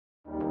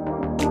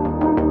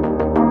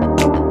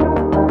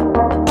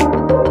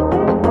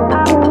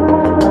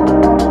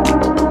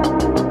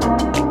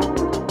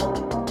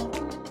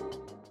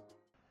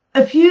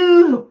a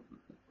few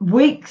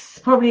weeks,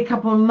 probably a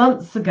couple of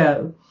months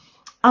ago,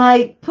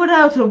 I put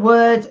out a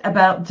word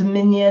about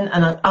dominion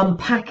and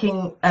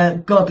unpacking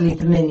godly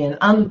dominion,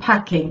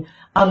 unpacking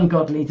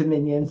ungodly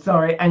dominion,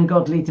 and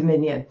godly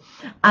dominion.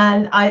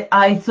 And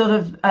I sort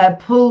of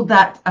pulled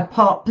that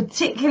apart,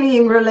 particularly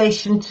in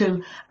relation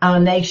to our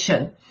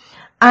nation.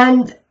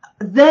 And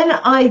then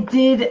I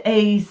did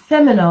a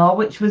seminar,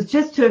 which was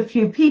just to a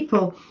few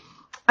people,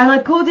 and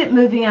I called it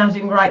Moving Out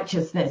in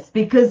Righteousness,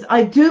 because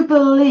I do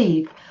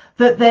believe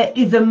that there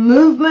is a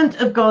movement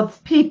of God's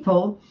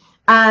people,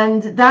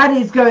 and that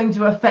is going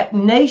to affect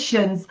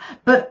nations.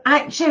 But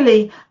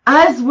actually,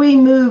 as we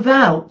move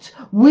out,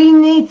 we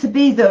need to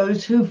be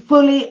those who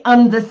fully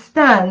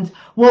understand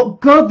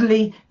what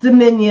godly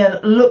dominion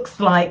looks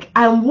like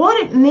and what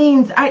it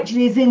means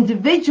actually as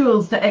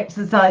individuals to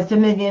exercise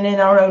dominion in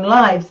our own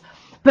lives.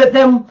 But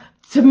then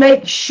to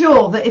make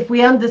sure that if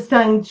we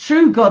understand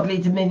true godly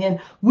dominion,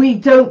 we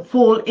don't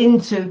fall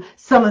into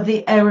some of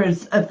the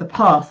errors of the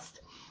past.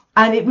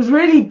 And it was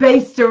really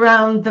based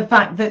around the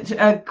fact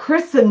that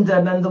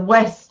Christendom and the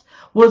West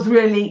was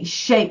really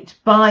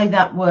shaped by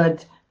that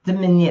word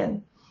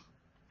dominion.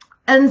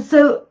 And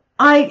so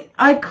I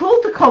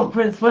called the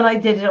conference, when I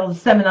did it on the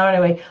seminar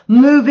anyway,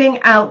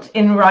 Moving Out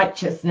in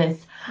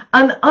Righteousness.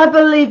 And I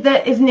believe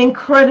there is an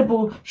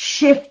incredible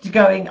shift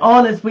going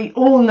on, as we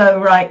all know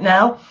right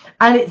now,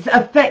 and it's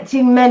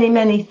affecting many,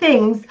 many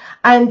things,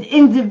 and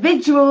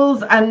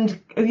individuals and,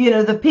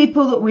 the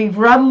people that we've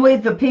run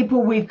with, the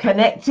people we've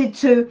connected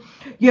to,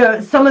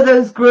 some of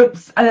those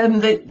groups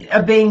that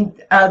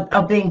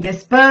are being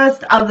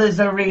dispersed, others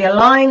are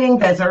realigning.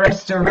 There's a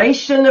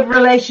restoration of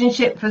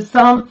relationship for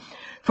some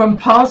from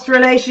past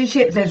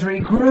relationships. There's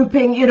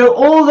regrouping,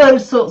 all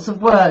those sorts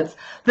of words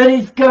that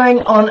is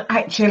going on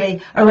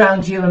actually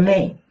around you and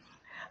me.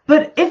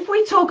 But if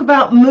we talk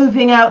about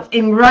moving out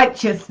in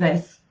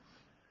righteousness,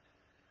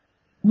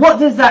 what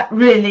does that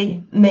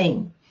really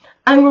mean?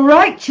 And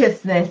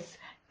righteousness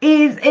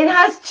it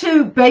has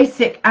two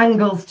basic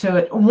angles to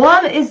it.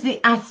 One is the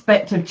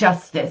aspect of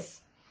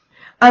justice,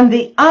 and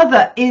the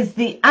other is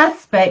the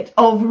aspect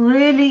of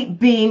really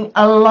being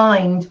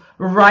aligned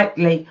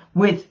rightly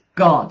with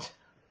God,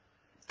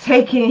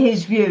 taking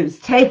his views,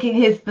 taking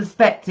his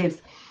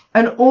perspectives,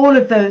 and all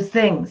of those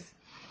things.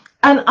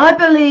 And I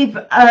believe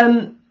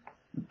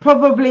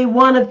probably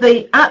one of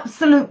the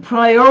absolute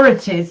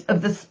priorities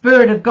of the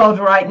Spirit of God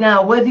right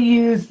now, whether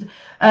you use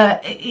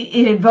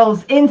it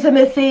involves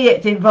intimacy,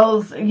 it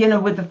involves,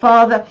 with the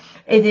Father,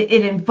 it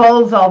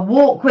involves our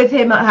walk with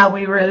him, how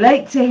we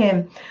relate to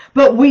him.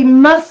 But we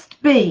must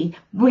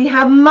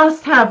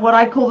have what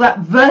I call that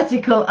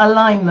vertical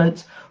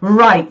alignment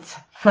right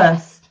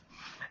first.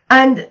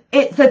 And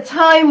it's a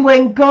time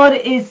when God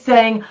is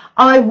saying,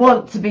 I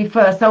want to be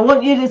first. I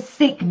want you to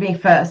seek me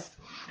first.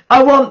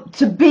 I want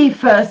to be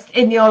first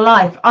in your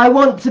life. I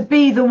want to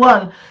be the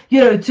one,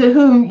 to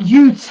whom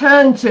you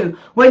turn to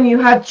when you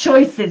have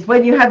choices,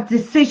 when you have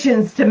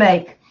decisions to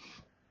make.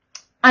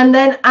 And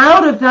then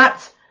out of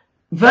that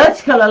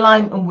vertical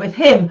alignment with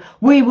him,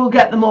 we will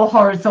get the more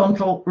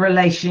horizontal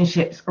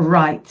relationships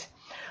right.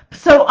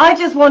 So I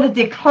just want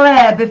to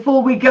declare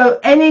before we go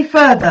any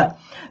further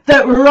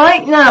that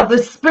right now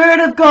the Spirit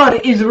of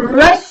God is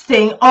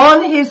resting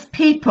on his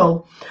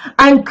people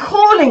and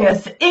calling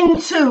us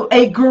into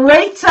a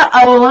greater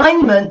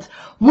alignment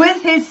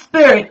with his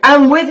Spirit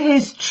and with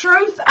his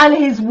truth and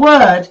his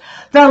word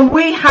than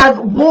we have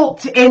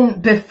walked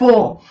in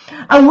before.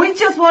 And we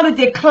just want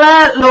to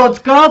declare,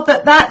 Lord God,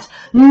 that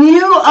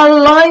new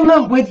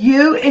alignment with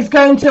you is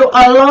going to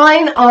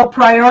align our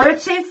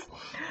priorities.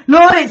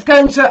 Lord, it's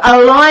going to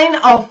align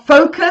our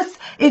focus.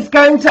 It's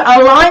going to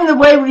align the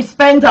way we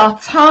spend our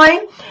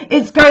time.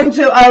 It's going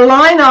to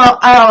align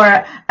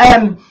our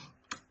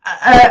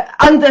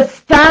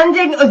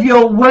understanding of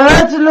your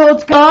word,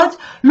 Lord God.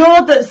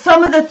 Lord, that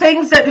some of the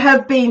things that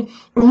have been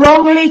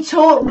wrongly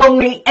taught,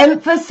 wrongly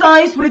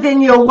emphasized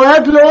within your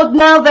word, Lord,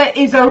 now there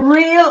is a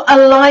real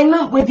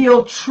alignment with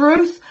your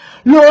truth,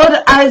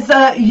 Lord, as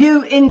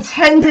you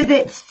intended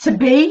it to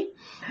be.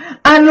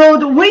 And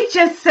Lord, we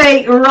just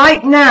say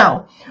right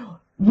now,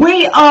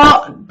 we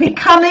are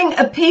becoming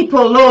a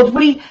people, Lord.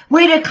 We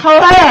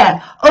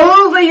declare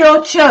over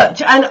your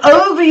church and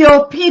over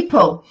your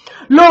people,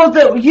 Lord,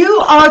 that you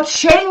are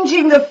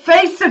changing the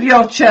face of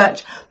your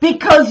church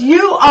because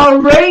you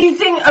are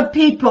raising a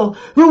people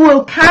who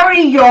will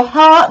carry your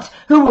heart,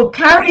 who will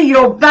carry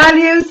your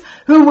values,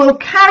 who will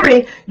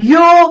carry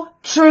your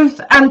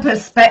truth and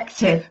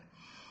perspective.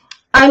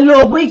 And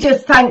Lord, we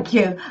just thank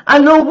you.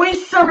 And Lord, we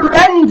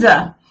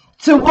surrender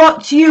to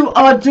what you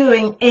are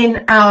doing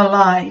in our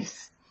lives.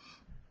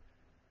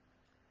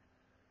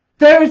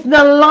 There is an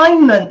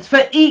alignment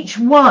for each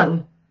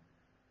one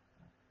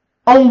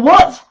on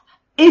what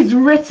is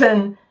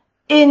written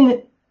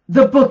in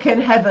the book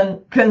in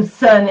heaven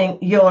concerning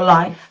your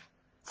life.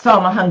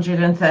 Psalm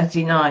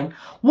 139.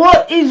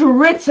 What is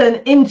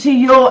written into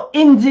your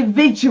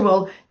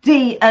individual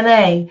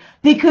DNA?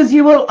 Because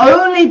you will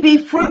only be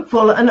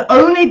fruitful and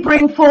only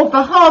bring forth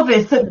the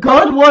harvest that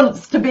God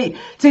wants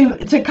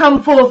to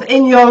come forth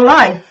in your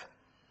life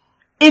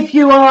if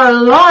you are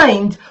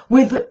aligned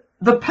with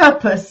the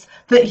purpose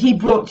that he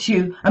brought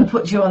you and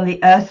put you on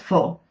the earth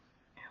for.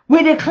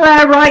 We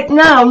declare right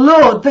now,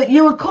 Lord, that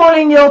you are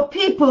calling your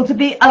people to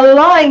be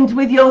aligned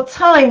with your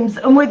times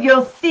and with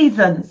your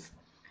seasons.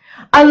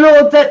 And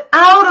Lord, that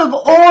out of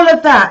all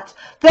of that,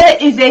 there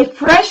is a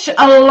fresh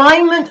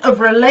alignment of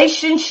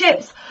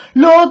relationships.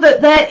 Lord,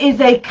 that there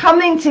is a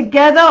coming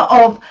together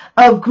of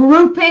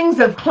groupings,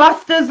 of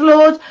clusters,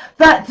 Lord,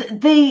 that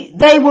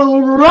they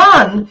will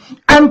run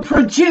and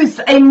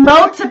produce a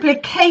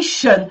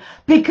multiplication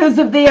because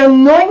of the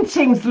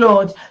anointings,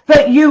 Lord,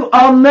 that you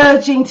are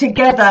merging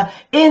together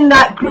in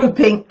that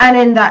grouping and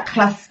in that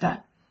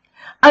cluster.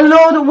 And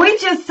Lord, we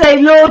just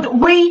say, Lord,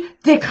 we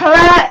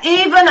declare,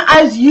 even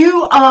as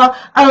you are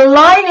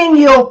aligning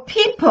your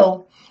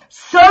people,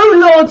 so,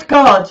 Lord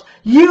God,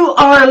 you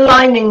are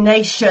aligning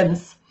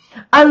nations.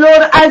 And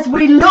Lord, as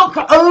we look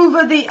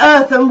over the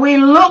earth and we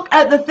look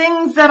at the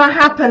things that are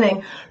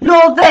happening,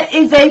 Lord, there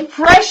is a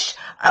fresh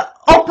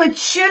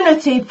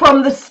opportunity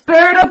from the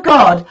Spirit of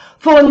God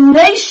for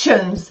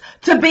nations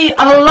to be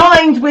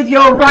aligned with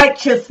your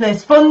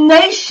righteousness, for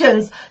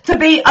nations to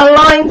be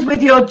aligned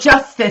with your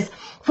justice,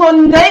 for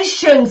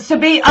nations to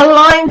be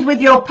aligned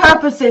with your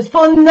purposes,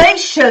 for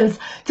nations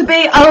to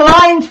be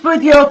aligned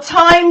with your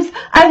times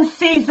and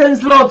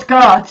seasons, Lord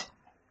God.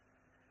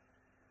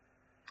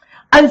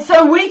 And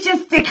so we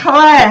just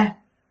declare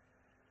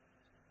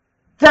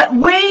that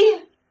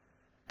we,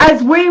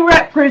 as we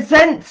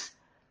represent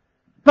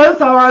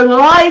both our own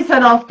lives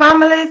and our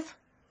families,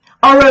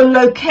 our own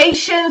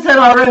locations and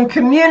our own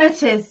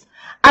communities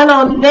and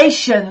our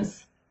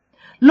nations,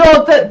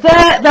 Lord,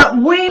 that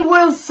we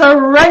will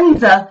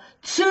surrender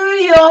to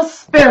your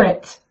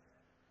Spirit,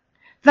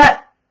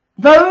 that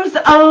those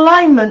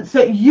alignments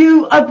that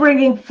you are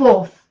bringing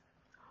forth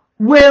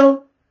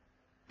will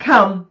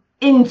come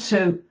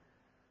into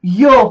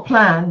your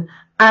plan,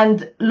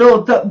 and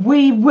Lord, that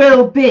we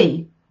will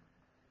be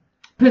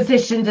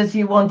positioned as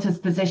you want us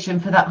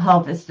positioned for that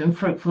harvest and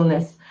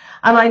fruitfulness.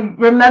 And I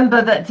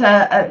remember that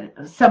a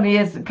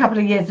couple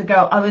of years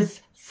ago, I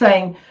was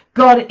saying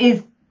God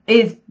is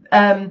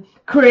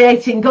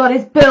creating, God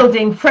is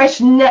building fresh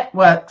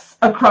networks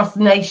across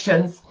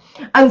nations.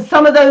 And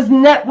some of those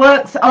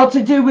networks are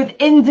to do with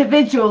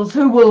individuals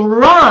who will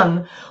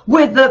run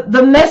with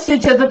the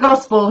message of the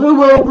gospel, who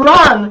will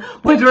run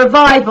with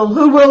revival,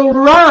 who will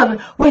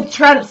run with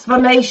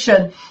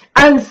transformation.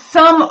 And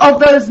some of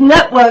those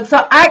networks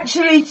are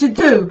actually to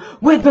do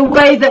with the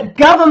way that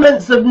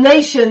governments of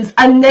nations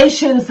and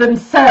nations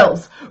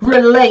themselves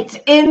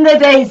relate in the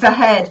days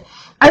ahead.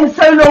 And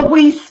so, Lord,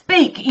 we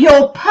speak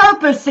your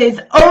purposes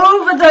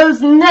over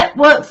those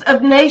networks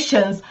of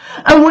nations.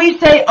 And we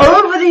say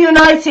over the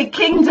United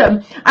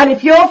Kingdom, and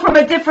if you're from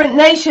a different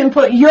nation,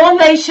 put your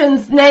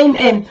nation's name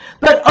in.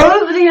 But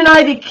over the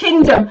United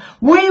Kingdom,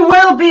 we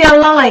will be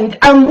aligned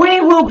and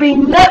we will be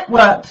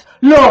networked,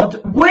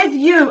 Lord, with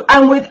you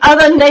and with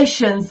other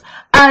nations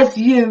as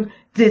you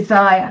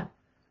desire.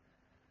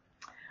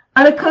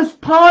 And of course,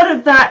 part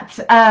of that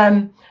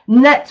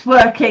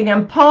networking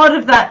and part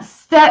of that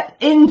step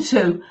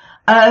into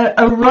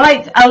a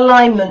right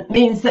alignment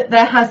means that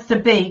there has to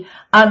be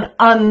an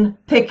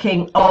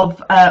unpicking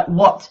of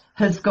what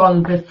has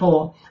gone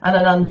before and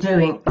an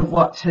undoing of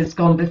what has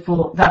gone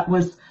before that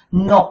was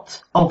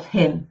not of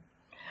him.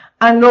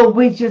 And Lord,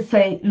 we just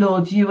say,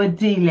 Lord, you are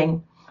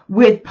dealing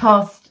with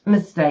past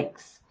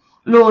mistakes.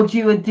 Lord,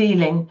 you are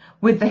dealing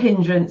with the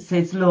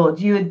hindrances. Lord,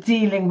 you are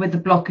dealing with the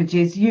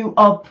blockages. You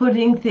are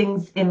putting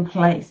things in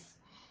place.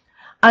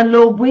 And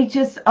Lord, we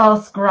just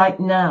ask right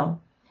now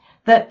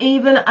that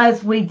even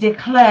as we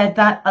declare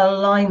that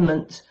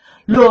alignment,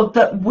 Lord,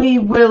 that we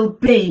will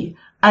be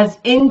as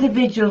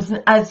individuals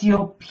and as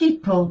your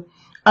people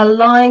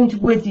aligned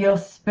with your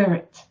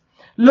Spirit.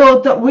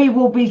 Lord, that we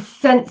will be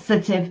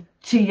sensitive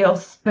to your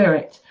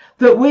Spirit,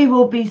 that we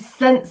will be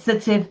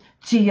sensitive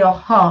to your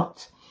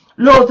heart.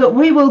 Lord, that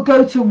we will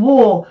go to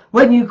war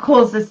when you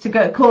call us to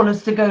go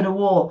to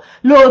war.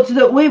 Lord,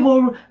 that we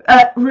will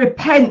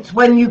repent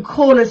when you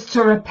call us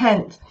to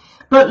repent.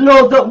 But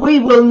Lord, that we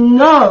will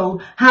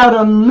know how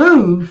to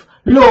move,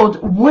 Lord,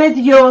 with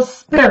your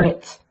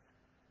Spirit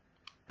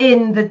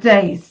in the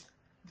days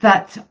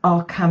that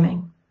are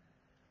coming.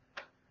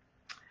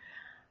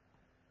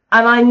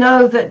 And I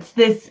know that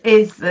this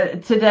is,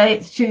 today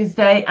it's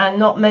Tuesday and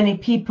not many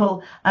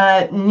people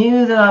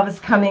knew that I was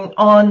coming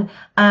on,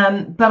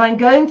 but I'm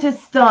going to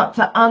start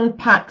to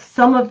unpack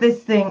some of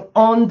this thing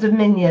on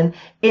Dominion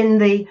in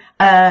the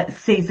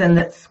season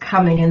that's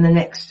coming in the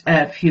next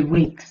few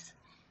weeks.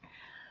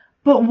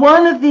 But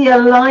one of the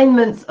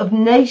alignments of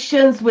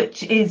nations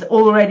which is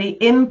already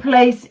in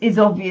place is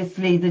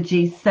obviously the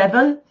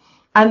G7.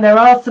 And there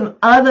are some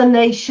other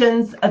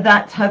nations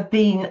that have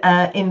been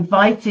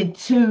invited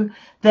to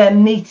their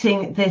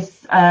meeting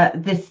this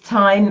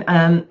time.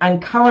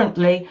 And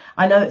currently,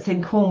 I know it's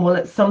in Cornwall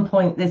at some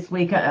point this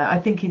week. I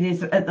think it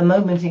is at the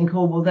moment in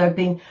Cornwall. There have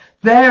been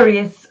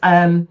various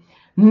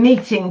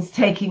meetings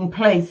taking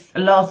place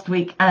last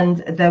week, and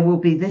there will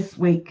be this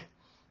week.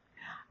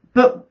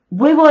 But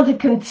we want to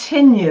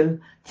continue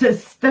to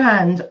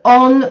stand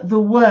on the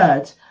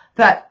word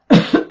that,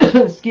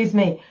 excuse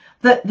me,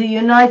 that the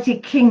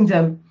United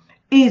Kingdom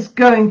is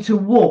going to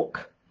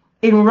walk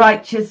in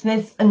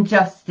righteousness and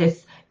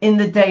justice in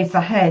the days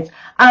ahead,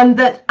 and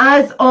that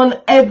as on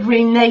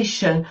every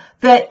nation,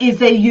 there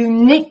is a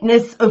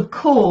uniqueness of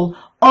call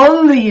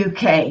on the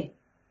UK,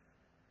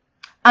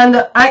 and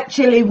that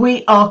actually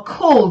we are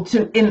called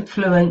to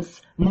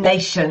influence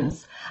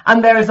nations.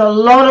 And there is a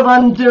lot of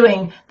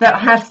undoing that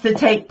has to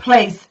take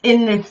place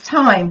in this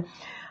time.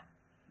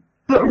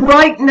 But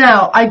right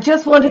now, I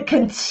just want to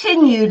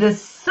continue to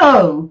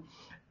sow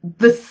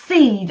the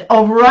seed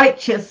of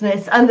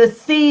righteousness and the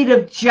seed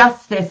of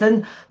justice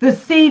and the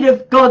seed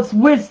of God's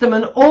wisdom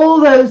and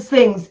all those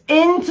things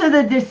into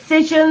the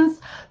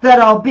decisions that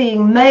are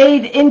being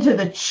made, into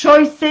the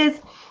choices,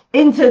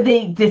 into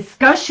the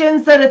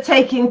discussions that are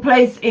taking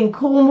place in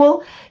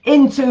Cornwall,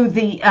 into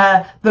the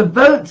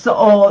votes, or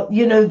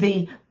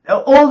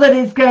all that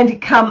is going to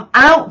come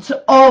out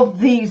of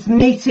these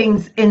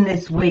meetings in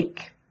this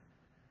week.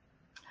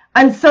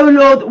 And so,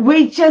 Lord,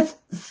 we just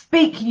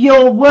speak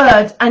your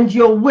word and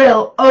your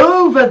will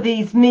over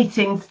these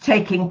meetings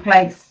taking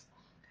place.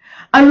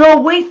 And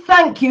Lord, we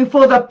thank you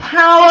for the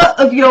power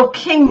of your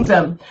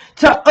kingdom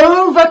to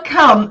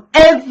overcome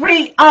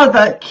every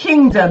other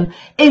kingdom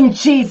in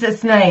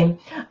Jesus' name.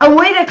 And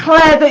we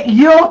declare that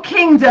your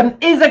kingdom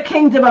is a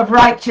kingdom of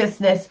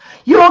righteousness.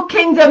 Your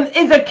kingdom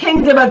is a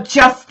kingdom of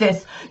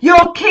justice.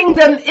 Your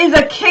kingdom is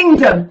a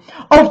kingdom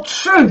of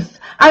truth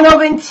and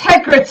of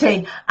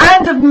integrity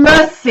and of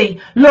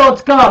mercy,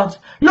 Lord God.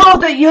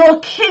 Lord, that your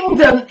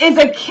kingdom is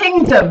a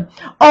kingdom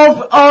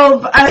of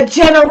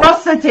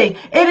generosity.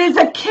 It is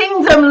a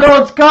kingdom,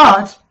 Lord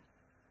God,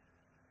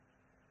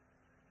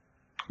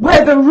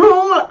 where the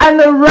rule and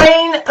the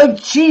reign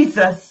of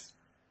Jesus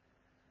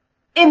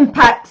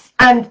impacts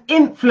and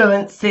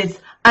influences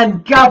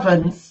and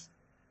governs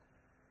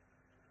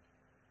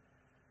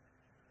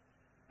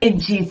in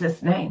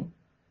Jesus' name.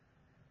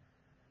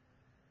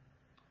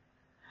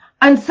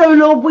 And so,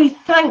 Lord, we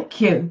thank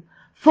you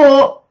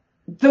for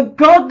the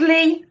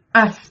godly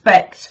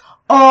aspect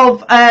of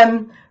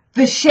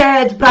the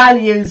shared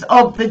values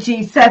of the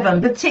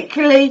G7,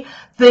 particularly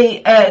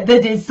the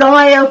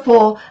desire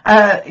for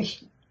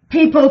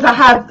people to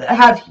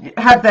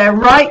have their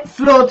rights,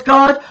 Lord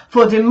God,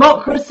 for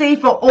democracy,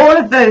 for all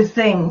of those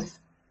things.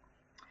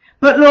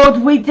 But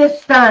Lord, we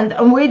just stand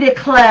and we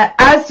declare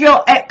as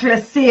your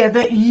ecclesia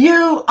that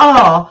you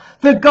are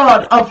the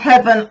God of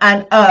heaven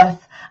and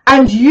earth.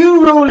 And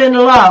you rule in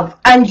love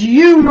and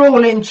you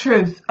rule in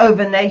truth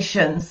over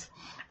nations.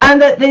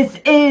 And that this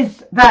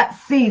is that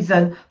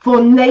season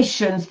for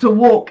nations to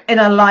walk in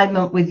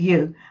alignment with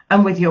you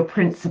and with your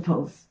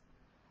principles.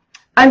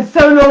 And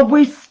so, Lord,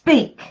 we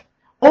speak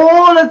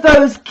all of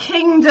those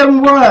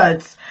kingdom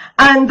words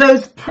and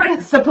those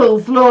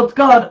principles, Lord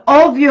God,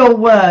 of your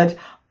word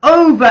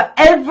over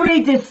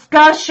every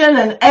discussion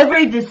and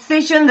every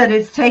decision that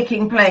is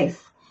taking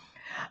place.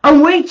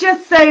 And we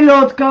just say,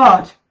 Lord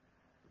God,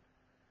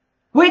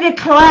 we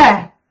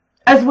declare,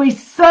 as we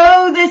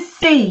sow this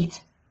seed,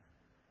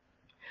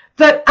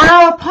 that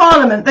our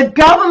Parliament, the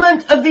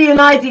government of the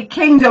United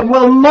Kingdom,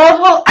 will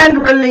model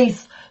and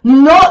release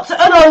not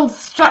an old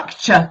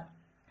structure,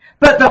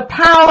 but the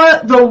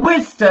power, the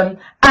wisdom,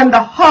 and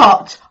the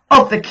heart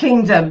of the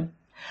kingdom.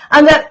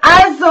 And that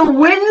as the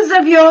winds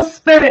of your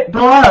spirit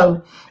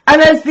blow,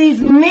 and as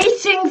these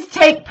meetings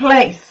take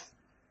place,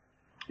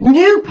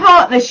 new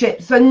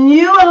partnerships and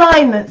new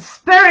alignments,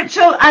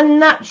 spiritual and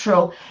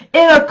natural,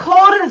 in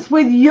accordance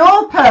with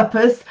your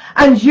purpose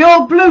and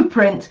your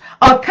blueprint,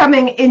 are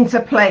coming into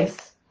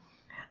place.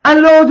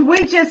 And Lord,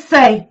 we just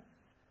say,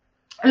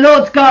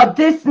 Lord God,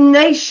 this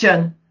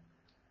nation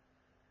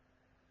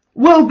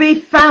will be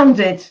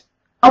founded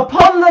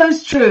upon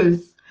those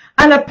truths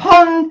and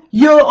upon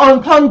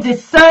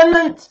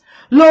discernment,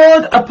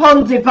 Lord,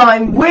 upon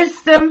divine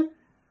wisdom,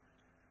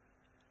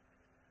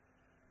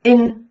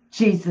 in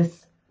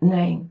Jesus'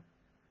 name.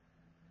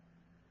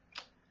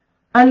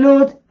 And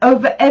Lord,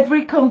 over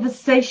every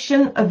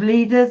conversation of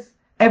leaders,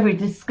 every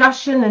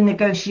discussion and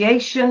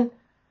negotiation,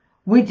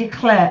 we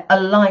declare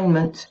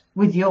alignment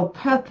with your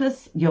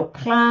purpose, your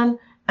plan,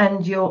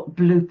 and your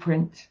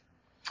blueprint.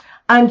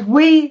 And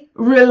we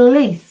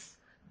release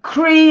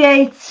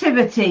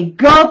creativity,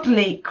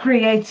 godly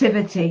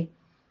creativity,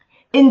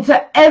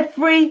 into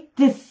every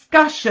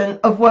discussion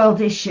of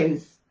world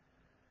issues.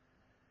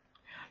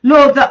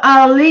 Lord, that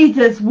our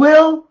leaders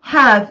will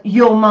have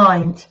your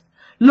mind.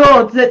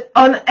 Lord, that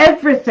on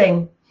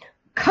everything,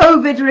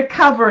 COVID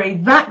recovery,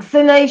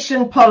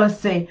 vaccination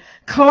policy,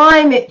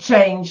 climate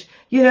change,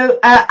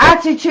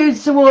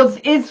 attitudes towards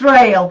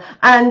Israel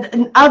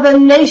and other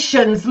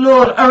nations,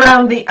 Lord,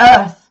 around the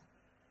earth.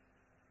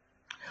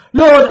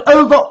 Lord,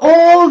 over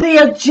all the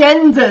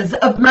agendas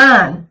of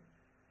man,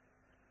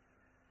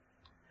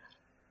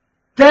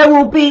 there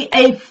will be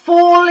a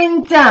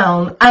falling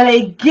down and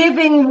a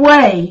giving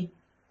way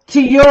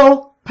to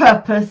your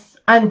purpose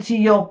and to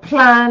your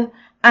plan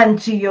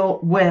and to your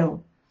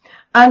will.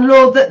 And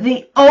Lord, that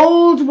the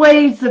old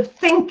ways of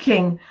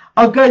thinking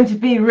are going to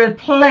be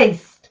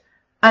replaced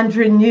and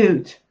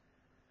renewed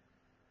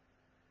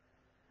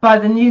by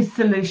the new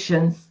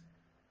solutions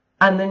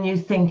and the new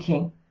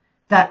thinking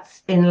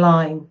that's in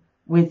line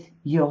with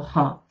your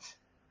heart.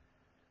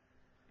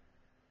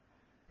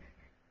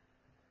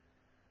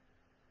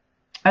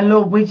 And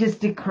Lord, we just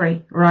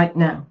decree right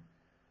now,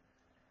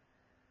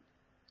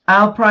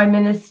 our Prime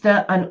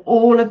Minister and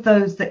all of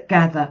those that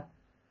gather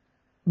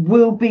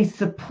will be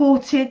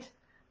supported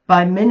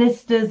by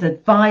ministers,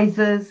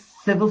 advisors,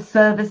 civil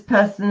service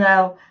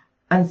personnel,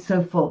 and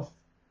so forth,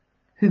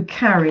 who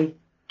carry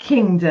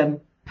kingdom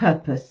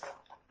purpose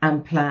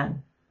and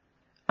plan.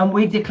 And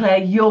we declare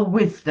your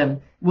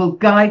wisdom will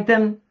guide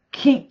them,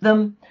 keep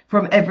them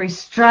from every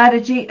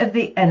strategy of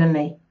the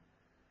enemy,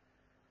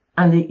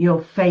 and that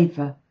your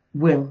favor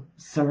will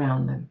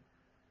surround them.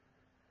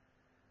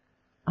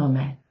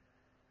 Amen.